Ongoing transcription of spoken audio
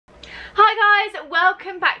Hi guys,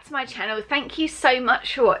 welcome back to my channel. Thank you so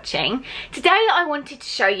much for watching. Today I wanted to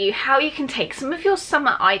show you how you can take some of your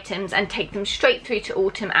summer items and take them straight through to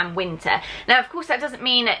autumn and winter. Now of course that doesn't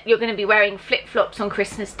mean that you're going to be wearing flip-flops on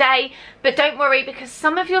Christmas Day, but don't worry because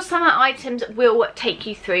some of your summer items will take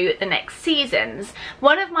you through the next seasons.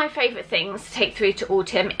 One of my favourite things to take through to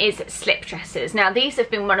autumn is slip dresses. Now these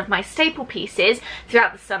have been one of my staple pieces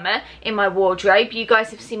throughout the summer in my wardrobe. You guys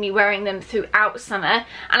have seen me wearing them throughout summer,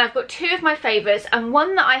 and I've got two of my favourites and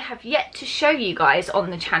one that I have yet to show you guys on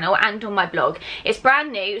the channel and on my blog. It's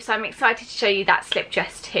brand new, so I'm excited to show you that slip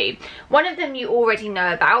dress too. One of them you already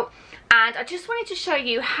know about, and I just wanted to show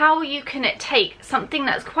you how you can take something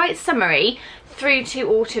that's quite summery through to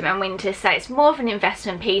autumn and winter. So it's more of an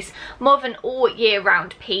investment piece, more of an all year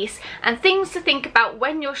round piece, and things to think about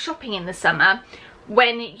when you're shopping in the summer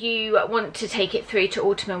when you want to take it through to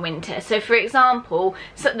autumn and winter. So for example,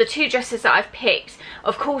 so the two dresses that I've picked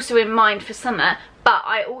of course are in mind for summer, but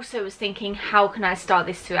I also was thinking how can I style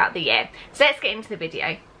this throughout the year. So let's get into the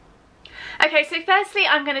video. Okay, so firstly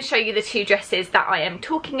I'm going to show you the two dresses that I am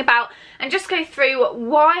talking about and just go through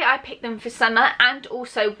why I picked them for summer and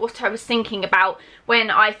also what I was thinking about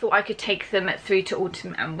when I thought I could take them through to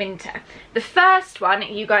autumn and winter. The first one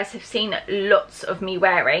you guys have seen lots of me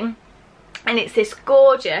wearing, and it's this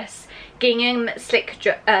gorgeous gingham slip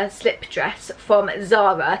dress from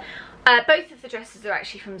Zara. Both of the dresses are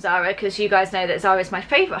actually from Zara because you guys know that Zara is my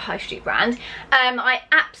favourite high street brand. I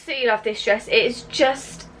absolutely love this dress. It is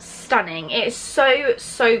just stunning. It is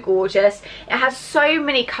so gorgeous. It has so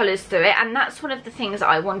many colours through it, and that's one of the things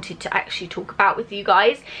I wanted to actually talk about with you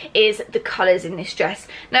guys, is the colours in this dress.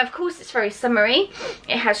 Now of course it's very summery.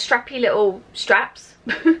 It has strappy little straps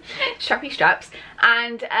strappy straps,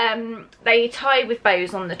 and they tie with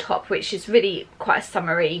bows on the top, which is really quite a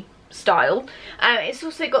summery style. It's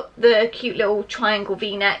also got the cute little triangle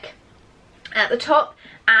v-neck at the top,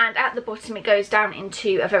 and at the bottom it goes down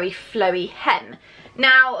into a very flowy hem.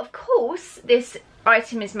 Now of course this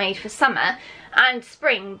item is made for summer and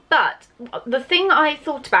spring, but the thing I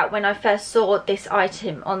thought about when I first saw this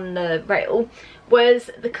item on the rail was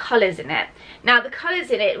the colours in it. Now the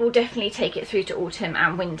colours in it will definitely take it through to autumn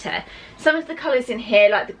and winter. Some of the colours in here,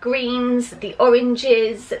 like the greens, the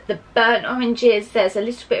oranges, the burnt oranges, there's a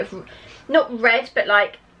little bit of, not red, but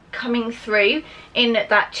like coming through in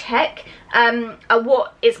that check, are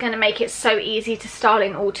what is going to make it so easy to style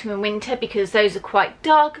in autumn and winter, because those are quite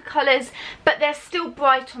darker colours but they're still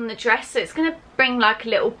bright on the dress, so it's going to bring like a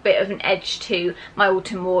little bit of an edge to my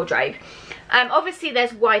autumn wardrobe. Obviously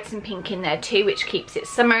there's white and pink in there too, which keeps it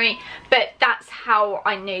summery, but that's how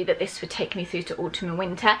I knew that this would take me through to autumn and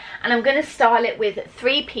winter. And I'm going to style it with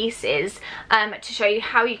three pieces to show you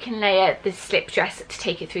how you can layer this slip dress to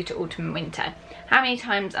take it through to autumn and winter. How many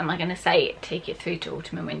times am I going to say take it through to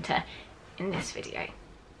autumn and winter in this video?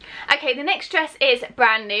 Okay, the next dress is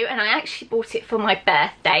brand new, and I actually bought it for my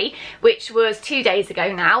birthday, which was 2 days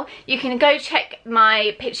ago now. You can go check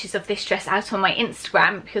my pictures of this dress out on my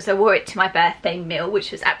Instagram because I wore it to my birthday meal,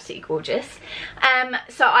 which was absolutely gorgeous.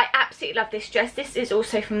 So I absolutely love this dress. This is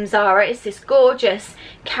also from Zara. It's this gorgeous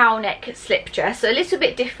cow neck slip dress, so a little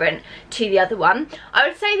bit different to the other one. I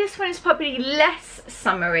would say this one is probably less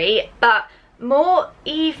summery, but more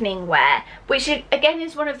evening wear, which again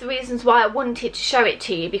is one of the reasons why I wanted to show it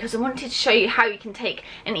to you, because I wanted to show you how you can take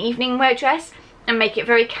an evening wear dress and make it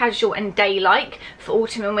very casual and day-like for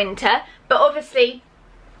autumn and winter. But obviously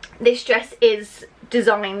this dress is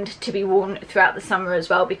designed to be worn throughout the summer as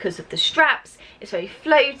well because of the straps. It's very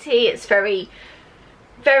floaty, it's very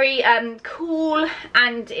cool,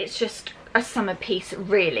 and it's just a summer piece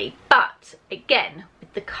really. But again,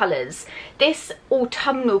 with the colours, this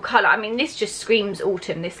autumnal colour, I mean this just screams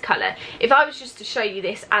autumn, this colour. If I was just to show you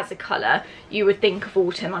this as a colour, you would think of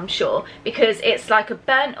autumn, I'm sure, because it's like a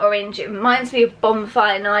burnt orange. It reminds me of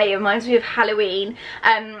bonfire night, it reminds me of Halloween,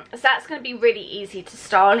 so that's going to be really easy to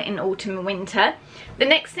style in autumn and winter. The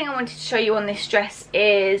next thing I wanted to show you on this dress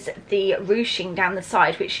is the ruching down the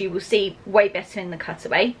side, which you will see way better in the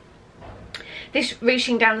cutaway. This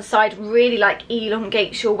ruching down the side really like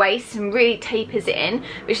elongates your waist and really tapers it in,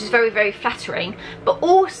 which is very flattering. But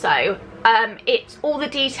also it's all the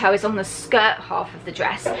detail is on the skirt half of the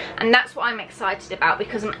dress, and that's what I'm excited about,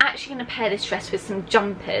 because I'm actually going to pair this dress with some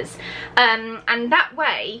jumpers, and that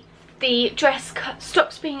way the dress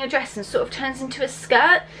stops being a dress and sort of turns into a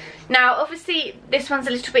skirt. Now obviously this one's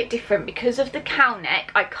a little bit different because of the cowl neck.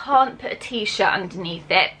 I can't put a t-shirt underneath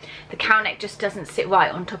it. The cowl neck just doesn't sit right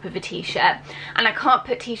on top of a t-shirt, and I can't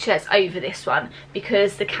put t-shirts over this one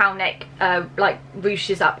because the cowl neck like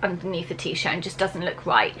ruches up underneath the t-shirt and just doesn't look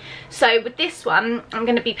right. So with this one I'm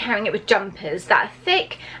going to be pairing it with jumpers that are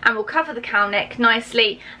thick and will cover the cowl neck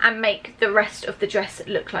nicely and make the rest of the dress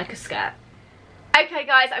look like a skirt. Okay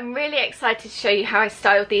guys, I'm really excited to show you how I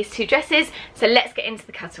styled these two dresses, so let's get into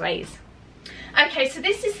the cutaways. Okay, so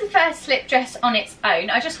this is the first slip dress on its own.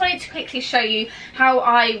 I just wanted to quickly show you how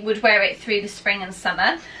I would wear it through the spring and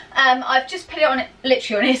summer. I've just put it on,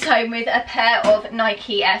 literally on its own, with a pair of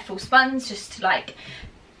Nike Air Force Ones, just to like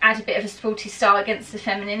add a bit of a sporty style against the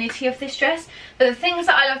femininity of this dress. But the things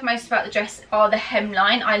that I love most about the dress are the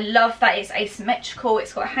hemline. I love that it's asymmetrical,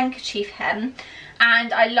 it's got a handkerchief hem,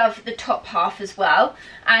 and I love the top half as well.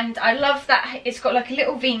 And I love that it's got like a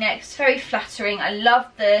little v-neck, it's very flattering. I love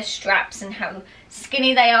the straps and how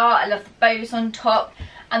skinny they are. I love the bows on top,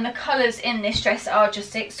 and the colours in this dress are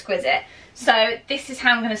just exquisite. So this is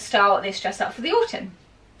how I'm going to style this dress up for the autumn.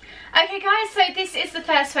 Okay guys, so this is the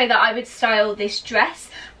first way that I would style this dress,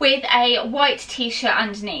 with a white t-shirt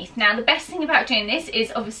underneath. Now the best thing about doing this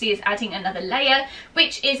is obviously adding another layer,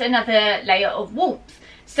 which is another layer of warmth.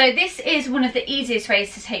 So this is one of the easiest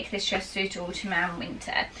ways to take this dress through to autumn and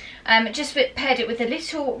winter. Just paired it with a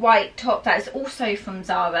little white top that is also from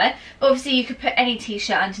Zara. But obviously you could put any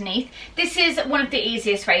t-shirt underneath. This is one of the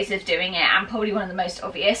easiest ways of doing it and probably one of the most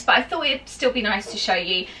obvious, but I thought it'd still be nice to show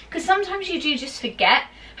you because sometimes you do just forget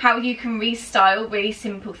how you can restyle really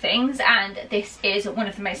simple things, and this is one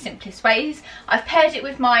of the most simplest ways. I've paired it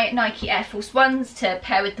with my Nike Air Force Ones to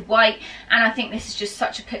pair with the white, and I think this is just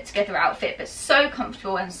such a put together outfit, but so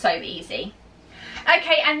comfortable and so easy.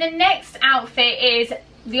 Okay, and the next outfit is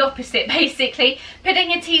the opposite, basically,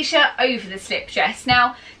 putting a t-shirt over the slip dress.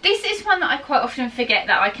 Now this is one that I quite often forget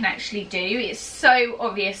that I can actually do. It's so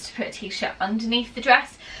obvious to put a t-shirt underneath the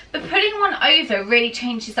dress, but putting one over really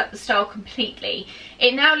changes up the style completely.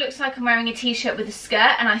 It now looks like I'm wearing a t-shirt with a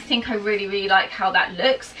skirt, and I think I really like how that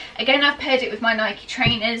looks. Again, I've paired it with my Nike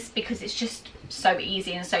trainers because it's just so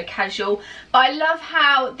easy and so casual, but I love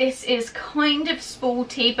how this is kind of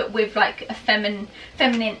sporty but with like a feminine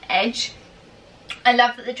edge. I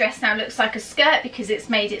love that the dress now looks like a skirt because it's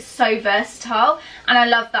made it so versatile, and I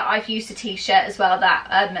love that I've used a t-shirt as well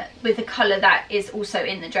that with the colour that is also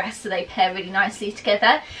in the dress, so they pair really nicely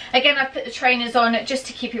together. Again, I've put the trainers on just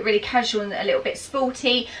to keep it really casual and a little bit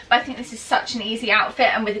sporty, but I think this is such an easy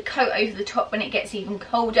outfit, and with a coat over the top when it gets even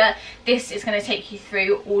colder, this is going to take you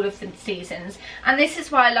through all of the seasons. And this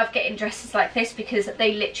is why I love getting dresses like this, because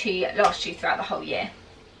they literally last you throughout the whole year.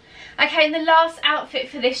 Okay, and the last outfit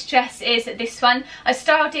for this dress is this one. I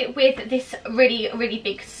styled it with this really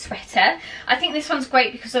big sweater. I think this one's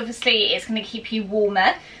great because obviously it's going to keep you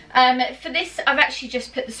warmer. For this, I've actually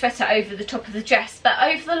just put the sweater over the top of the dress, but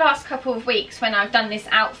over the last couple of weeks when I've done this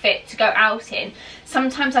outfit to go out in,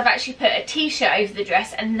 sometimes I've actually put a t-shirt over the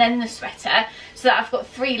dress and then the sweater, so that I've got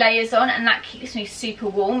 3 layers on, and that keeps me super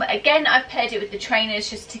warm. Again, I've paired it with the trainers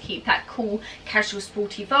just to keep that cool, casual,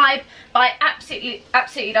 sporty vibe, but I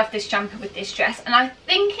absolutely love this jumper with this dress, and I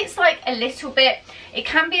think it's like a little bit, it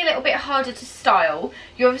can be a little bit harder to style.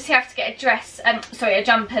 You obviously have to get a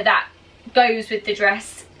jumper that goes with the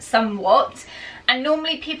dress somewhat, and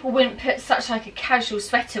normally people wouldn't put such like a casual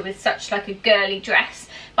sweater with such like a girly dress,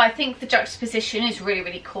 but I think the juxtaposition is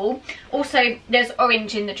really cool. Also, there's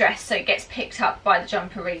orange in the dress, so it gets picked up by the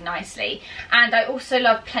jumper really nicely. And I also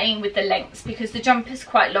love playing with the lengths because the jumper's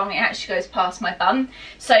quite long, it actually goes past my bum,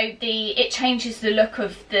 so it changes the look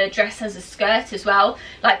of the dress as a skirt as well.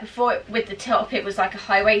 Like before, with the top it was like a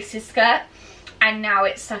high-waisted skirt, and now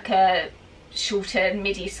it's like a shorter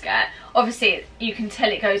midi skirt. Obviously you can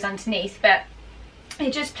tell it goes underneath, but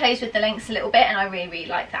it just plays with the lengths a little bit, and I really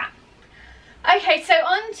like that. Okay, so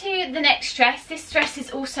on to the next dress. This dress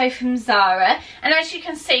is also from Zara, and as you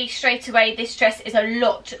can see straight away, this dress is a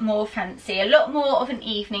lot more fancy, a lot more of an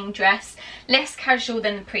evening dress, less casual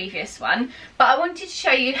than the previous one. But I wanted to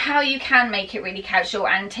show you how you can make it really casual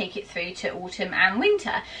and take it through to autumn and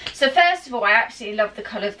winter. So first of all, I absolutely love the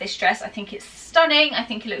colour of this dress. I think it's stunning. I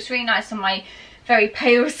think it looks really nice on my very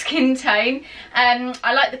pale skin tone.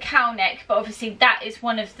 I like the cowl neck, but obviously that is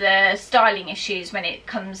one of the styling issues when it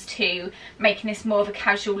comes to making this more of a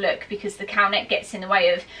casual look, because the cowl neck gets in the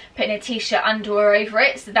way of putting a t-shirt under or over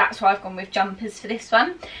it, so that's why I've gone with jumpers for this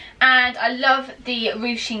one. And I love the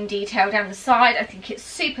ruching detail down the side. I think it's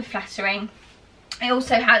super flattering. It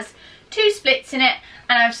also has 2 splits in it,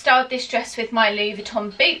 and I've styled this dress with my Louis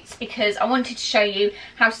Vuitton boots because I wanted to show you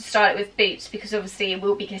how to style it with boots, because obviously it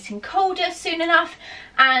will be getting colder soon enough,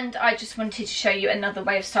 and I just wanted to show you another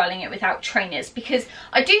way of styling it without trainers, because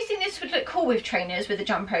I do think this would look cool with trainers with a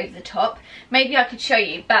jumper over the top. Maybe I could show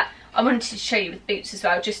you, but I wanted to show you with boots as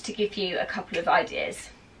well, just to give you a couple of ideas.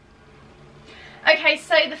 Okay,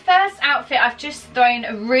 so the first outfit, I've just thrown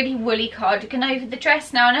a really woolly cardigan over the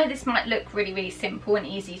dress. Now I know this might look really simple and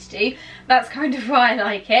easy to do, that's kind of why I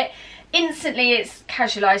like it. Instantly it's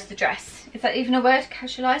casualised the dress. Is that even a word,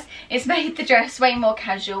 casualised? It's made the dress way more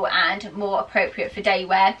casual and more appropriate for day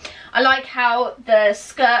wear. I like how the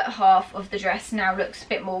skirt half of the dress now looks a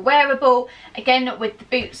bit more wearable. Again, with the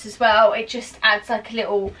boots as well, it just adds like a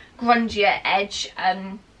little grungier edge.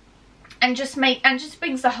 And just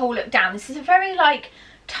brings the whole look down. This is a very like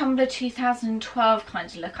Tumblr 2012 kind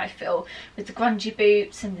of look, I feel, with the grungy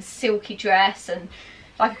boots and the silky dress and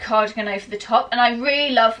like a cardigan over the top. And I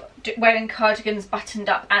really love wearing cardigans buttoned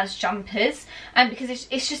up as jumpers, because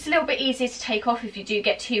it's just a little bit easier to take off if you do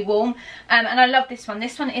get too warm. And I love this one.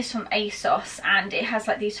 This one is from ASOS, and it has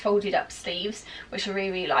like these folded up sleeves, which I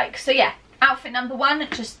really like. So yeah, outfit number 1,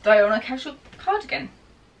 just throw on a casual cardigan.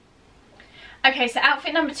 Okay, so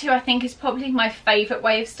outfit number 2 I think is probably my favourite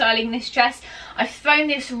way of styling this dress. I've thrown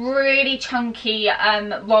this really chunky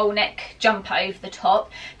roll neck jumper over the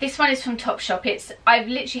top. This one is from Topshop. I've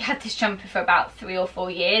literally had this jumper for about 3 or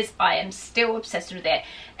 4 years. I am still obsessed with it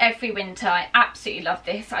every winter. I absolutely love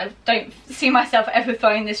this. I don't see myself ever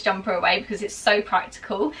throwing this jumper away because it's so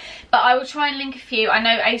practical. But I will try and link a few. I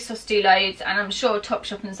know ASOS do loads, and I'm sure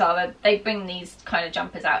Topshop and Zara, they bring these kind of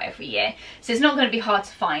jumpers out every year. So it's not going to be hard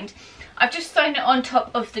to find. I've just thrown it on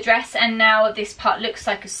top of the dress, and now this part looks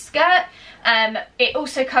like a skirt. It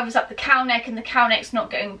also covers up the cowl neck, and the cowl neck's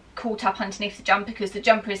not getting caught up underneath the jumper because the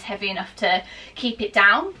jumper is heavy enough to keep it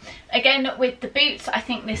down. Again, with the boots, I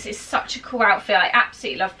think this is such a cool outfit. I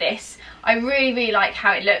absolutely love this. I really like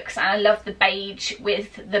how it looks, and I love the beige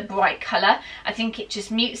with the bright colour. I think it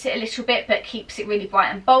just mutes it a little bit but keeps it really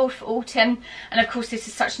bright and bold for autumn. And of course this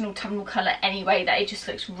is such an autumnal colour anyway that it just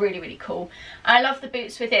looks really cool. I love the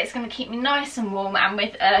boots with it. It's going to keep me nice and warm, and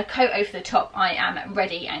with a coat over the top I am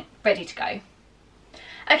ready to go.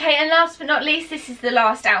 Okay, and last but not least, this is the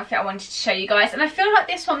last outfit I wanted to show you guys, and I feel like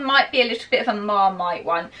this one might be a little bit of a Marmite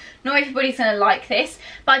one. Not everybody's going to like this,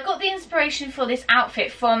 but I got the inspiration for this outfit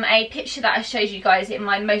from a picture that I showed you guys in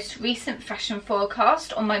my most recent fashion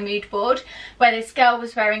forecast on my mood board, where this girl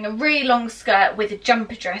was wearing a really long skirt with a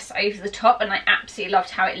jumper dress over the top, and I absolutely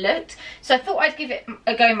loved how it looked. So I thought I'd give it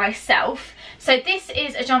a go myself. So this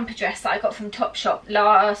is a jumper dress that I got from Topshop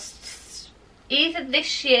either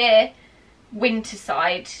this year, winter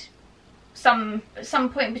side, some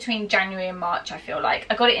point between January and March, I feel like.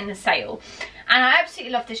 I got it in the sale, and I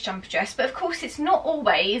absolutely love this jumper dress, but of course it's not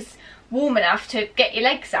always warm enough to get your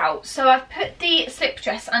legs out, so I've put the slip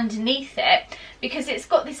dress underneath it because it's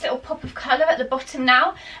got this little pop of colour at the bottom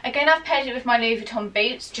now. Again, I've paired it with my Louis Vuitton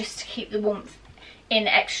boots just to keep the warmth in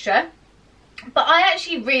extra. But I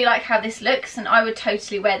actually really like how this looks, and I would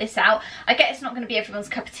totally wear this out. I get it's not going to be everyone's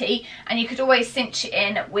cup of tea, and you could always cinch it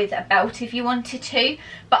in with a belt if you wanted to,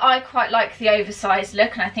 but I quite like the oversized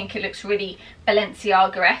look, and I think it looks really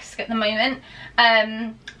Balenciaga-esque at the moment.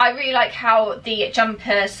 I really like how the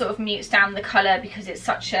jumper sort of mutes down the colour because it's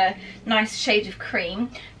such a nice shade of cream,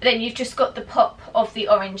 but then you've just got the pop of the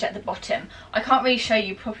orange at the bottom. I can't really show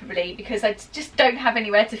you properly because I just don't have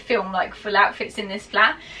anywhere to film like full outfits in this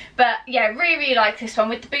flat, but yeah, really like this one.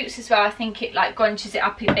 With the boots as well, I think it like grunges it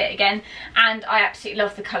up a bit again, and I absolutely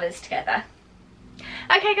love the colours together.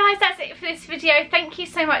 Okay guys, that's it for this video. Thank you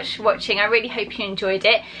so much for watching. I really hope you enjoyed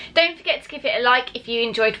it. Don't forget to give it a like if you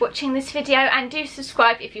enjoyed watching this video, and do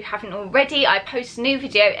subscribe if you haven't already. I post a new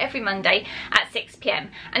video every Monday at 6 PM.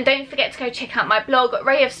 And don't forget to go check out my blog at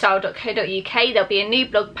rayofstyle.co.uk. There'll be a new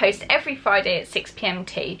blog post every Friday at 6 PM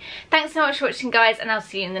too. Thanks so much for watching guys, and I'll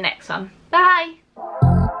see you in the next one. Bye!